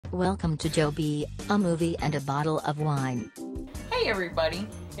Welcome to Joby, a movie and a bottle of wine. Hey everybody,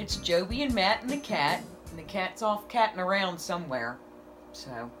 it's Joby and Matt and the cat. And the cat's off catting around somewhere.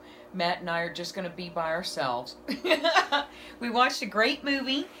 So, Matt and I are just going to be by ourselves. We watched a great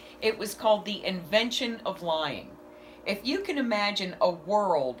movie. It was called The Invention of Lying. If you can imagine a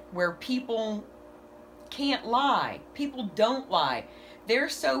world where people can't lie, people don't lie. They're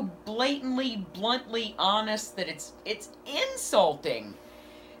so blatantly, bluntly honest that it's insulting.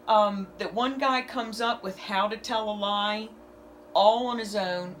 That one guy comes up with how to tell a lie all on his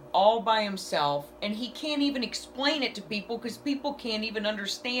own, all by himself, and he can't even explain it to people because people can't even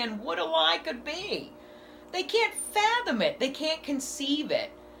understand what a lie could be. They can't fathom it. They can't conceive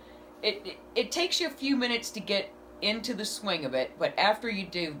it. It takes you a few minutes to get into the swing of it, but after you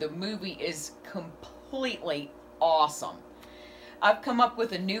do, the movie is completely awesome. I've come up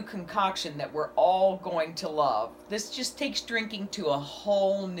with a new concoction that we're all going to love. This just takes drinking to a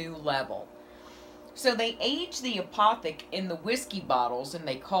whole new level. So they age the apothic in the whiskey bottles and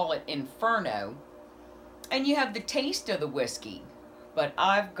they call it Inferno. And you have the taste of the whiskey. But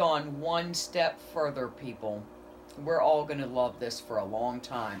I've gone one step further, people. We're all going to love this for a long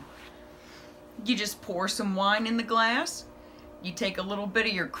time. You just pour some wine in the glass. You take a little bit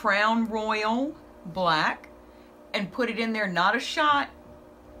of your Crown Royal Black and put it in there, not a shot.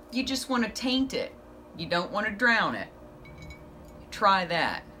 You just want to taint it. You don't want to drown it. Try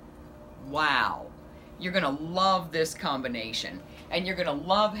that. Wow. You're going to love this combination. And you're going to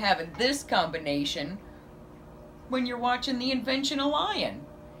love having this combination when you're watching The Invention of Lying.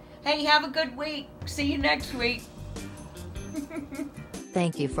 Hey, have a good week. See you next week.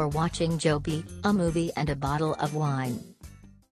 Thank you for watching Joby, a movie and a bottle of wine.